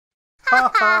Ha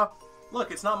ha!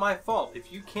 Look, it's not my fault.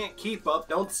 If you can't keep up,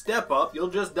 don't step up. You'll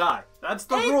just die. That's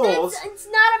the rules. It's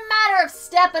not a matter of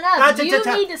stepping up.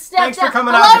 You need to step Thanks down. for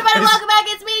coming Hello, out. everybody. Welcome back.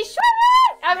 It's me,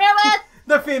 Shweebe. I'm here with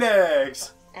the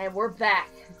Phoenix. And we're back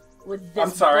with this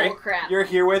I'm sorry. bullcrap. You're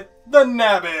here with the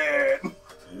Nabbit.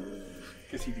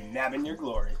 Because he be nabbing your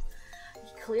glory.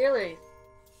 Clearly.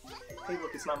 Hey,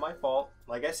 look, it's not my fault.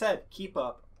 Like I said, keep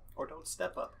up or don't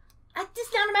step up.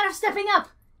 It's not a matter of stepping up.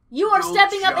 You are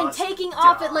stepping up and taking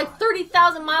off at like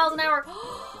 30,000 miles an hour. I'm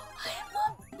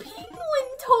a penguin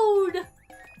toad.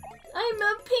 I'm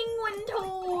a penguin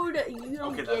toad. You don't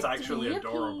okay, get that's to actually be a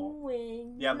adorable.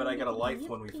 penguin. Yeah, but I get a life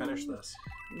when we finish this.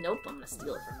 Nope, I'm gonna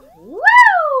steal it from you.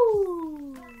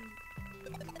 Woo!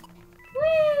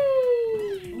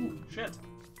 Whee! Ooh, shit.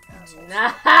 Assholes.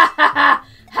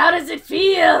 How does it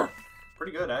feel?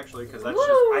 Pretty good, actually, because that's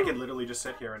just, I could literally just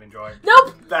sit here and enjoy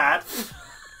Nope! that.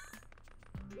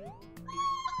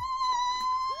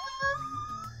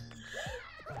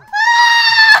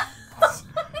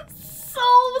 So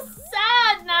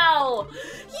sad now!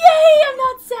 Yay! I'm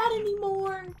not sad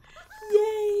anymore!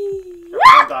 Yay!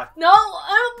 Don't die. No,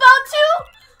 I'm about to!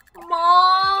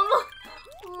 Mom!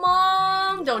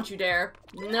 Mom! Don't you dare.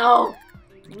 No!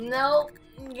 No!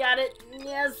 Got it!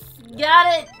 Yes! Got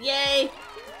it! Yay!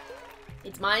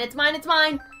 It's mine, it's mine, it's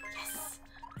mine! Yes!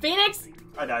 Phoenix!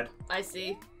 I died. I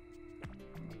see.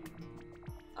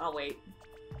 I'll wait.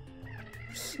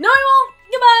 No, I won't!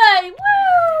 Goodbye!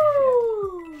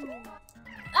 Woo!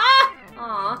 Ah!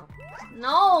 Aw.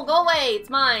 No, go away. It's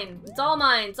mine. It's all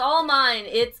mine. It's all mine.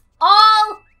 It's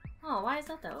all... Oh, why is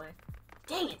that way?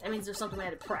 Dang it. That means there's something I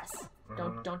had to press.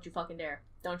 Don't you fucking dare.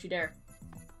 Don't you dare.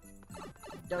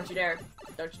 Don't you dare.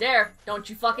 Don't you dare. Don't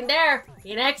you fucking dare.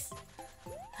 Phoenix.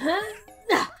 Huh?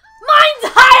 Mine's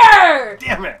higher!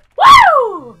 Damn it.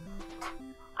 Woo!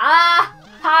 Ah!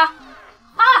 Ha!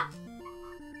 Ha!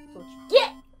 That's what you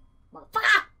get!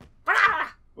 Motherfucker!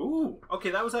 Ooh, okay,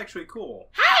 that was actually cool.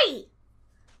 Hey!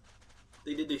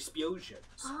 They did the explosions.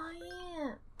 Oh,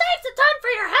 yeah. Thanks a ton for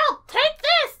your help! Take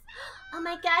this! Oh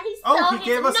my god, he's so Oh, he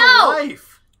gave us a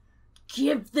life!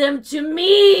 Give them to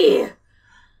me!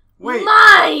 Wait.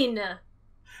 Mine!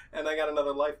 And I got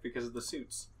another life because of the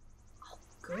suits. Oh,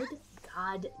 good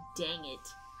god dang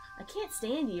it. I can't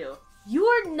stand you. You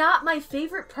are not my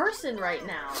favorite person right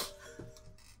now.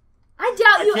 I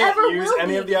doubt you ever will be. I can't use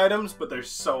any of the items, but they're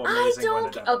so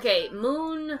amazing. Okay,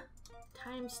 moon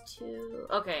times 2.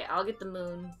 Okay, I'll get the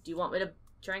moon. Do you want me to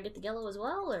try and get the yellow as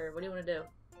well, or what do you want to do?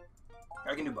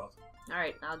 I can do both.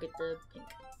 Alright, I'll get the pink.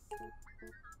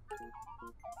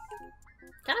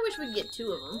 Kinda wish we could get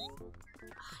 2 of them.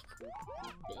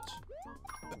 Bitch.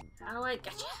 How do I...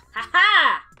 Gotcha.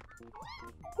 Ha-ha!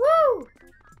 Woo!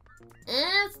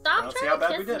 And stop trying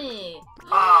to kiss me.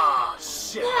 Ah,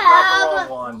 shit. Yeah,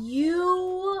 one.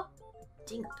 You...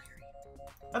 Dingleberry.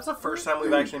 That's the first time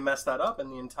we've actually messed that up in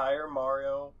the entire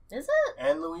Mario. Is it?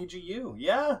 And Luigi U.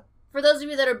 Yeah. For those of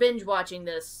you that are binge watching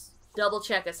this, double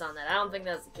check us on that. I don't think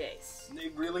that's the case.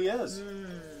 It really is.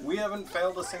 We haven't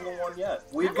failed a single one yet.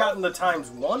 We've gotten the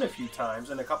 ×1 a few times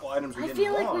and a couple items we didn't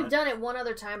want. I feel like we've done it one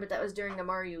other time, but that was during the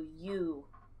Mario U.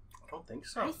 I don't think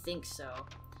so. I think so.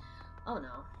 Oh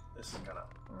no. This is gonna...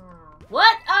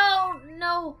 What? Oh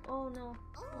no. Oh no.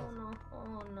 Oh no.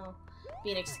 Oh no.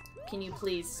 Phoenix, can you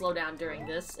please slow down during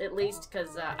this, at least?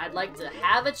 Because I'd like to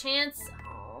have a chance.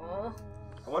 Oh.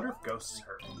 I wonder if ghosts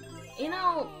hurt. You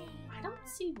know, I don't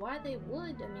see why they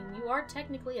would. I mean, you are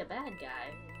technically a bad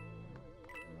guy.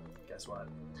 Guess what?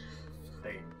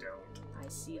 They don't. I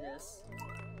see this.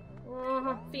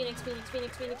 Phoenix, Phoenix,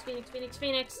 Phoenix, Phoenix, Phoenix, Phoenix,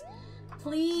 Phoenix.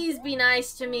 Please be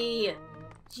nice to me.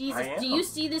 Jesus, do you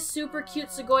see this super cute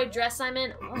Segoy dress I'm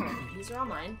in? Oh, these are all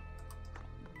mine.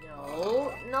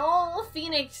 No, no,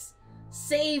 Phoenix,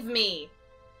 save me.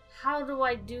 How do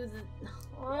I do the...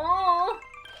 Oh.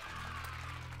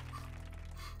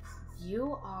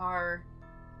 You are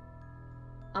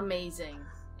amazing,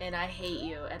 and I hate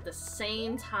you at the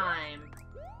same time.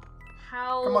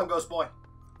 How... Come on, ghost boy.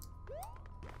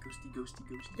 Ghosty, ghosty,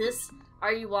 ghosty. This...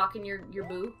 Are you walking your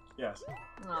boo? Yes.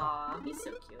 Aw, he's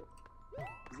so cute.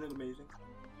 Isn't it amazing?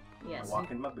 Yes. I'm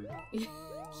walking my boo.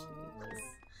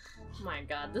 Oh my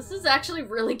god, this is actually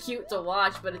really cute to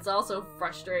watch, but it's also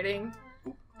frustrating.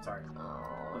 Oop, sorry.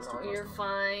 Oh, no, you're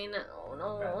fine. Oh,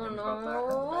 no,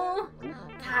 oh, no.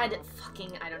 God,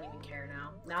 fucking, I don't even care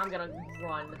now. Now I'm gonna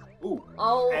run. Ooh,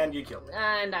 oh, and you killed me.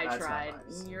 And I That's tried.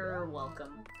 nice. You're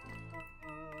welcome.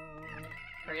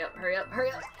 Hurry up, hurry up,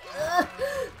 hurry up.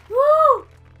 Woo!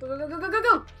 Go, go, go, go, go, go,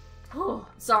 go! Oh,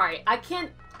 sorry, I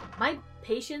can't... My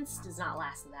patience does not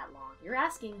last that long. You're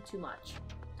asking too much.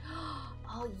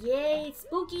 Oh, yay!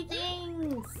 Spooky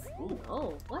things! Ooh,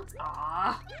 Oh, what?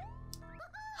 Ah.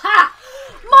 Ha!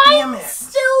 Mine's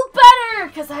still better!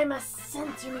 Because I'm a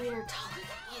centimeter taller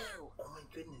than you. Oh my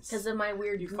goodness. Because of my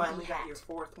weird You finally got your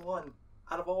 4th one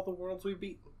out of all the worlds we've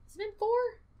beaten. It's been 4?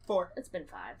 4. It's been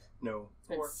 5. No. It's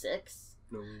 4. been 6.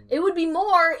 No. It would be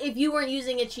more if you weren't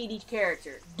using a cheaty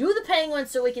character. Do the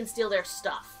penguins so we can steal their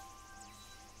stuff.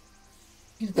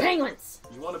 Do the penguins!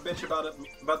 You want to bitch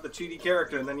about the cheaty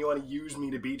character, and then you want to use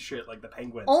me to beat shit like the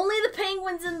penguins. Only the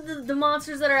penguins and the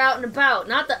monsters that are out and about.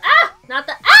 Not the ah!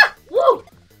 Woo!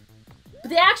 But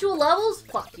the actual levels?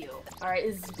 Fuck you. Alright,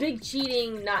 it's big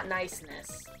cheating, not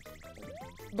niceness.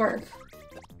 Burp.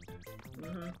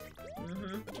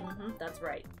 That's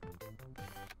right.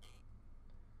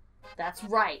 That's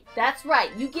right. That's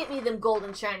right. You get me them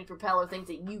golden shiny propeller things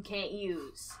that you can't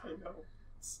use. I know.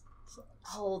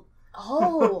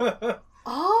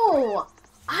 Oh,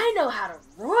 I know how to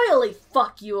royally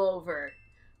fuck you over.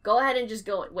 Go ahead and just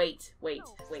go. Wait.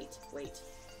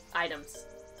 Items.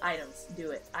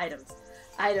 Do it. Items.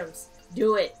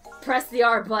 Do it. Press the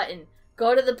R button.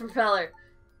 Go to the propeller.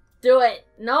 Do it.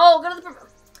 No, go to the propeller.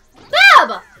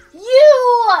 Bab!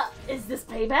 Is this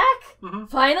payback? Mm-hmm.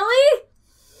 Finally?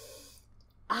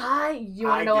 You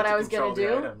wanna know what I was gonna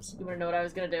do? Items. You wanna know what I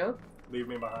was gonna do? Leave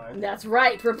me behind. That's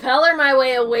right. Propeller my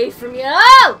way away from you.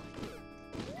 Oh!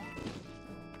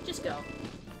 Just go.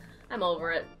 I'm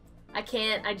over it. I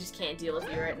just can't deal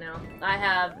with you right now. I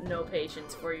have no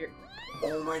patience for your...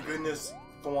 Oh my goodness.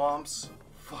 Thwomps.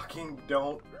 Fucking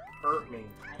don't hurt me.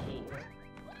 I hate you.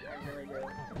 I really do.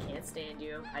 I can't stand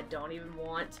you. I don't even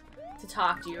want to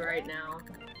talk to you right now.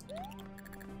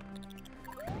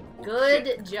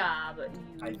 Good job,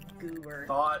 you goober.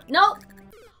 Nope!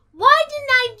 Why didn't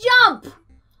I jump?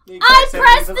 I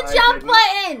pressed the jump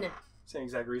button! Same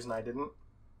exact reason I didn't.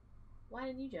 Why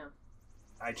didn't you jump?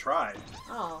 I tried.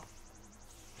 Oh.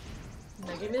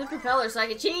 Now give me the propeller so I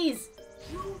can cheese!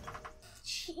 You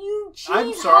cheese!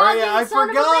 I'm sorry, I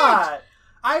forgot!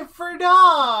 I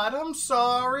forgot! I'm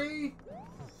sorry!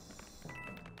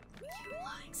 You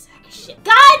lying sack of shit.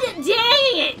 God dang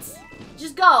it!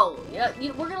 Just go. Yeah,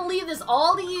 we're gonna leave this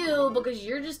all to you because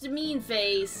you're just a mean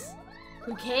face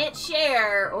who can't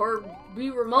share or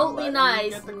be remotely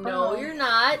nice. No, you're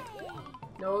not.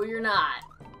 No, you're not.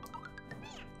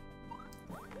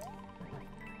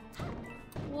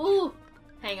 Woo!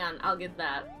 Hang on, I'll get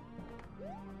that.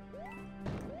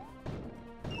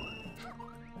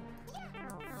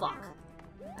 Fuck.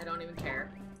 I don't even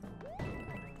care.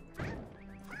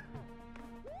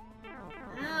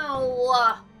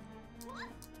 Ow!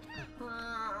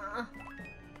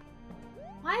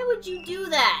 Why would you do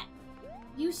that?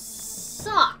 You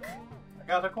suck. I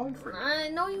got a coin for you.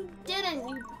 No, you didn't.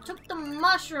 You took the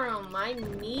mushroom. I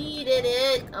needed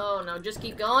it. Oh, no. Just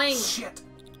keep going. Shit.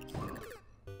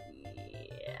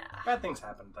 Yeah. Bad things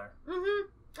happened there.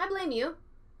 I blame you.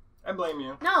 I blame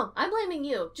you. No, I'm blaming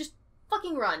you. Just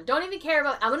fucking run. Don't even care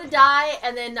about... I'm gonna die,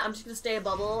 and then I'm just gonna stay a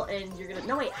bubble, and you're gonna...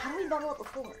 No, wait. How did we bubble up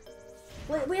before?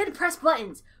 We had to press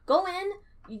buttons. Go in.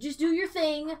 You just do your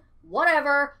thing.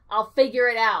 Whatever. I'll figure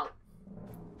it out.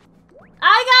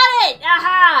 I got it!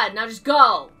 Aha! Now just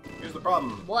go. Here's the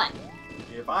problem. What?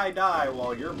 If I die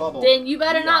while you're bubbled... Then you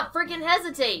better not freaking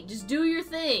hesitate. Just do your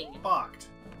thing. Fucked.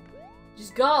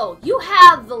 Just go. You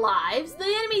have the lives. The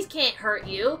enemies can't hurt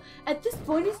you. At this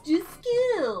point, it's just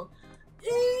skill.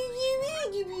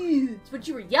 It's what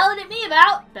you were yelling at me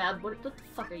about. Bab, what the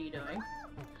fuck are you doing?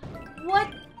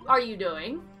 What are you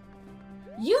doing?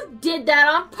 You did that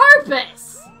on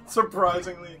purpose!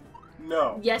 Surprisingly,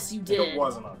 no. Yes, you did. It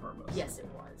wasn't on purpose. Yes, it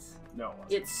was. No, it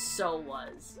wasn't. It so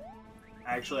was.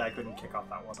 Actually, I couldn't kick off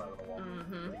that one side of the wall.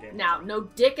 Now, no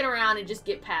dicking around and just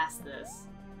get past this.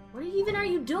 What even are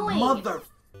you doing?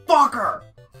 Motherfucker!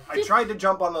 I tried to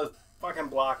jump on the fucking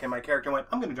block and my character went,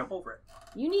 I'm gonna jump over it.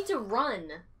 You need to run.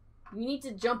 You need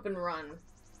to jump and run.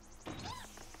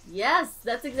 Yes,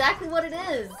 that's exactly what it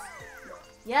is.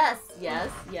 Yes,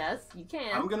 you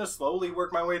can. I'm gonna slowly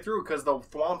work my way through because the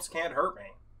thwomps can't hurt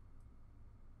me.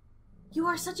 You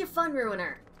are such a fun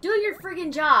ruiner. Do your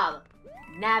friggin' job,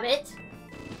 Nabbit.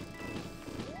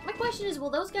 My question is, will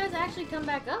those guys actually come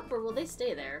back up or will they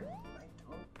stay there?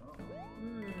 I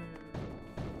don't know.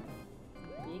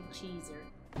 Big cheeser.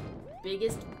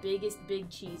 Biggest big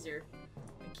cheeser.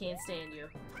 I can't stand you.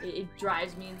 It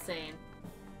drives me insane.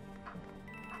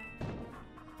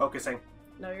 Focusing.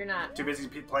 No, you're not. Too busy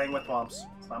playing with thwomps.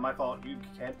 It's not my fault. You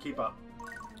can't keep up.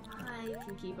 I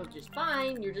can keep up just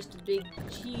fine. You're just a big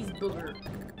cheese booger.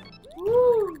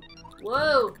 Woo!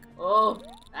 Whoa! Oh,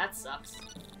 that sucks.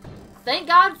 Thank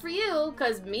God for you,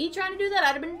 because me trying to do that,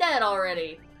 I'd have been dead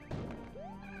already.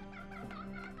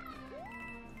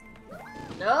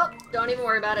 Nope, don't even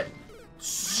worry about it.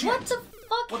 Shit. What the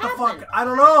fuck What happened? the fuck? I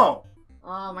don't know.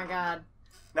 Oh my god.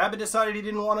 Nabbit decided he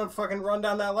didn't want to fucking run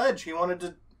down that ledge. He wanted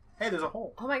to... Hey, there's a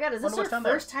hole. Oh my god, is this our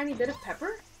first tiny bit of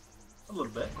pepper? A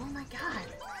little bit. Oh my god.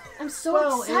 I'm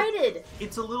so excited.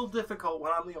 It's a little difficult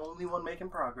when I'm the only one making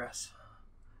progress.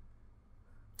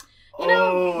 You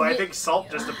know, I think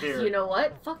salt just appeared. You know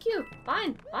what? Fuck you.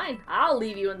 Fine, fine. I'll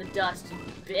leave you in the dust, you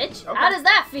bitch. Okay. How does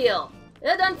that feel?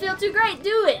 It doesn't feel too great,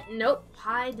 do it? Nope.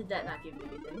 Why did that not give me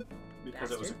anything? Because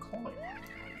it was a coin.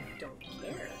 Don't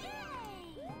care.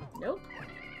 Nope.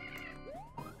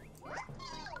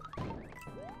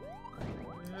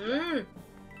 Mmm.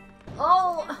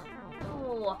 Oh.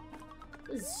 Oh.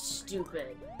 This is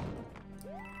stupid.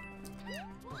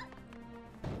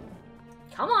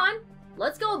 Come on.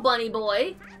 Let's go, bunny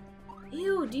boy.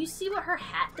 Ew, do you see what her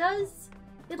hat does?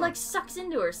 It like sucks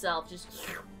into herself. Just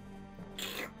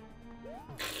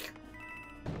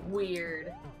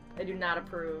weird. I do not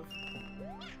approve.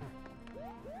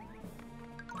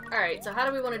 Alright, so how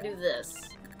do we want to do this?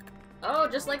 Oh,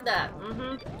 just like that.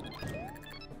 Mm-hmm.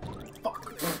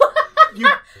 Fuck.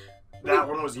 That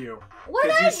one was you. What did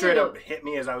Because I you straight do? up hit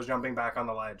me as I was jumping back on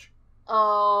the ledge.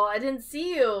 Oh, I didn't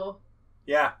see you.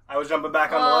 Yeah, I was jumping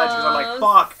back on the ledge because I'm like,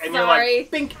 fuck, and you're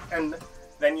like, bink, and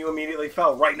then you immediately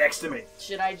fell right next to me.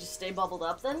 Should I just stay bubbled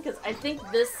up then? Because I think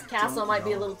this castle might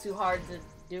be a little too hard to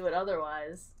do it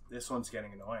otherwise. This one's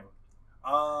getting annoying.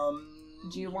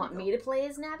 Do you want me to play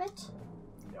as Nabbit?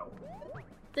 No.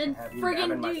 Then Have you friggin'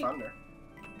 nabbing my thunder.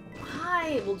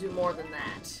 I will do more than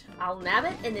that. I'll nab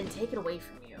it and then take it away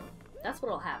from you. That's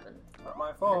what'll happen. Not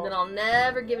my fault. And then I'll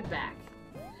never give it back.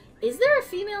 Is there a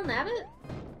female Nabbit?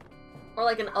 Or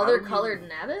like an other colored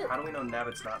Nabbit? How do we know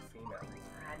Nabbit's not female?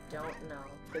 I don't know.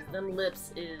 Because them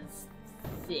lips is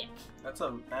thick. That's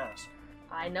a mask.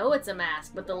 I know it's a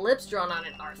mask, but the lips drawn on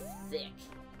it are thick.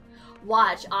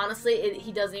 Watch, honestly,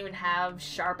 he doesn't even have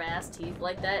sharp-ass teeth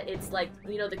like that. It's like,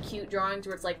 you know the cute drawings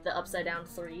where it's like the upside-down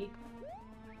 3? You know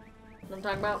what I'm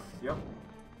talking about? Yep.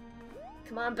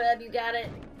 Come on, bub, you got it.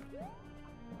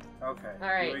 Okay,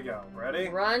 Alright. Here we go. Ready?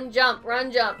 Run, jump,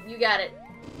 you got it.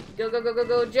 Go, go, go, go,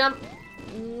 go, jump.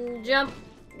 Jump,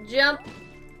 jump.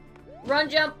 Run,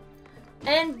 jump.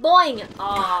 And boing!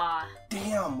 Aw.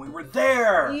 Damn, we were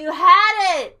there! You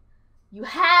had it! You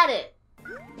had it!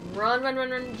 Run, run,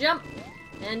 run, run, jump.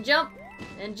 And jump.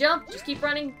 And jump. Just keep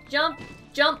running. Jump,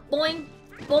 jump, boing,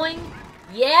 boing.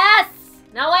 Yes!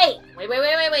 Now wait. Wait.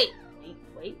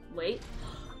 Wait.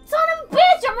 Son of a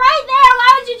bitch, I'm right there!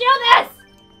 Why would you do this?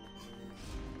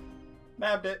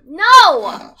 Nabbed it.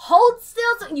 No! Hold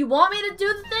still. You want me to do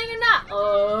the thing or not?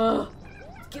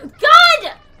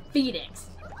 God! Phoenix.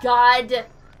 God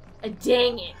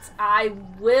dang it. I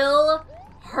will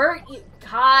hurt you.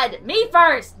 God. Me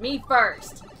first.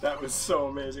 That was so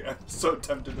amazing. I'm so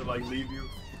tempted to like leave you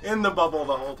in the bubble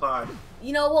the whole time.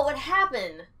 You know what would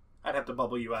happen? I'd have to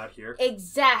bubble you out here.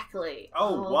 Exactly.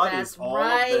 Oh, what is all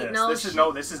of this?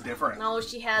 No, this is different. No,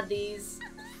 she had these.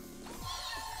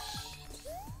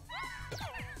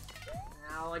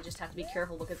 Now I just have to be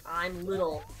careful because I'm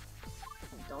little.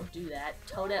 Don't do that.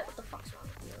 Toadette, what the fuck's wrong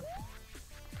with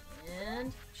you?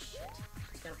 And shit.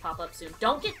 It's gonna pop up soon.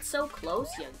 Don't get so close,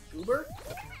 you goober.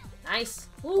 Nice.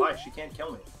 Ooh. Why? She can't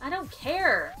kill me. I don't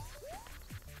care.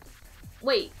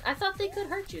 Wait, I thought they could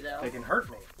hurt you though. They can hurt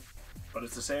me. But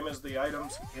it's the same as the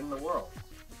items in the world.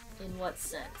 In what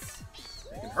sense?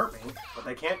 They can hurt me, but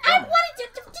they can't kill me. Did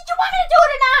you want me to do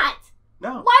it or not?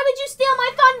 No. Why would you steal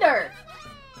my thunder?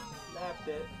 Nabbed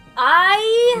it.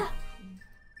 I'm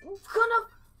gonna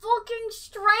fucking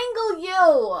strangle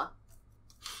you.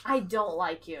 I don't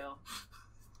like you.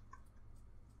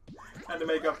 Had to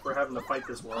make up for having to fight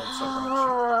this world so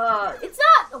much. It's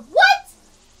not. What?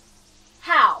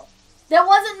 How? That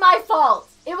wasn't my fault.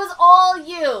 It was all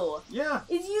you. Yeah.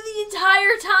 It's you the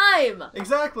entire time.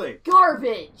 Exactly.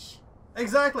 Garbage.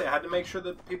 Exactly. I had to make sure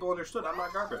that people understood I'm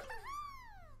not garbage.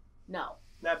 No.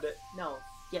 Nabbed it. No.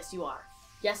 Yes, you are.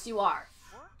 Yes, you are.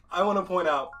 I want to point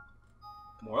out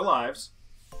more lives,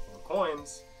 more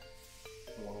coins,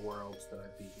 more worlds that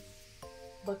I've beaten.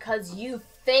 Because you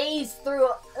phase through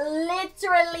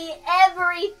literally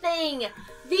everything.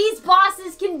 These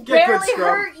bosses can barely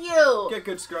hurt you. Get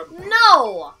good, scrub.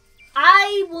 No!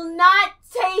 I will not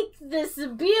take this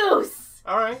abuse.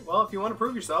 Alright, well, if you want to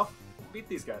prove yourself, beat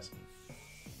these guys.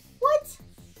 What?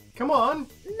 Come on.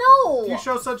 No. You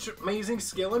show such amazing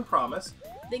skill and promise.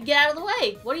 Then get out of the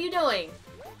way. What are you doing?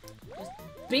 Just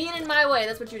being in my way.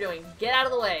 That's what you're doing. Get out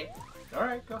of the way.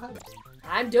 Alright, go ahead.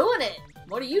 I'm doing it.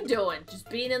 What are you doing? Just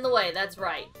being in the way. That's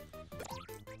right.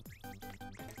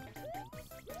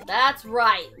 That's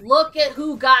right. Look at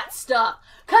who got stuff.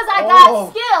 Because I got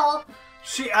skill.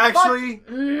 She actually...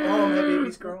 Oh, my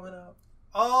baby's growing up.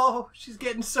 Oh, she's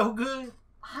getting so good.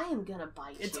 I am gonna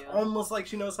bite you. It's almost like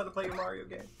she knows how to play a Mario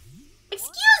game.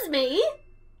 Excuse me?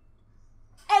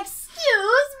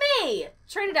 Excuse me!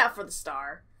 Trade it out for the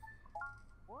star.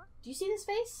 Do you see this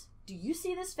face? Do you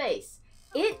see this face?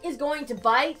 It is going to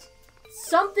bite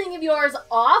something of yours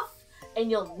off, and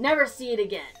you'll never see it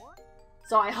again.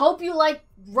 So I hope you like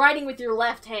writing with your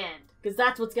left hand, because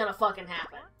that's what's gonna fucking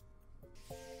happen.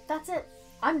 That's it.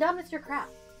 I'm done with your crap.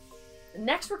 The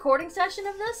next recording session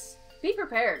of this, be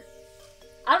prepared.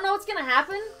 I don't know what's gonna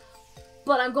happen,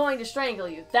 but I'm going to strangle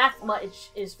you. That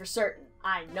much is for certain.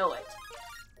 I know it.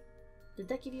 Did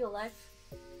that give you a life?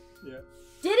 Yeah.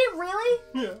 Did it really?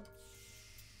 Yeah.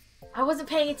 I wasn't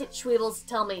paying attention. Shweebles,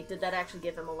 tell me, did that actually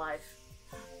give him a life?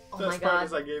 Oh my god. Best part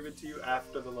is I gave it to you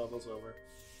after the level's over.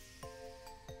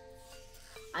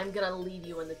 I'm gonna leave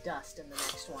you in the dust in the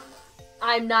next one.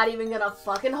 I'm not even gonna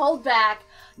fucking hold back.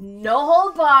 No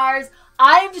hold bars.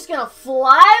 I am just gonna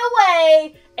fly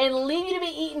away and leave you to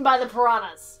be eaten by the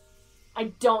piranhas.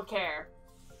 I don't care.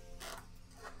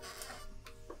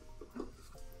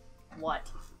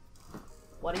 What?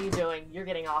 What are you doing? You're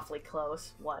getting awfully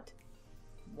close. What?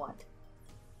 What?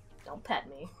 Don't pet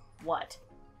me. What?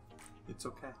 It's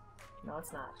okay. No,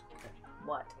 it's not. Okay.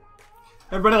 What?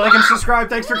 Everybody like and subscribe.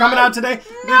 Thanks for coming out today.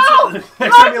 No!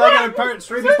 Next time you like it,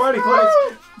 Shweebe's Party Place.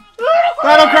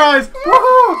 Battle cries.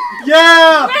 Woohoo!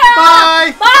 Yeah!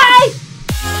 Bye! Bye!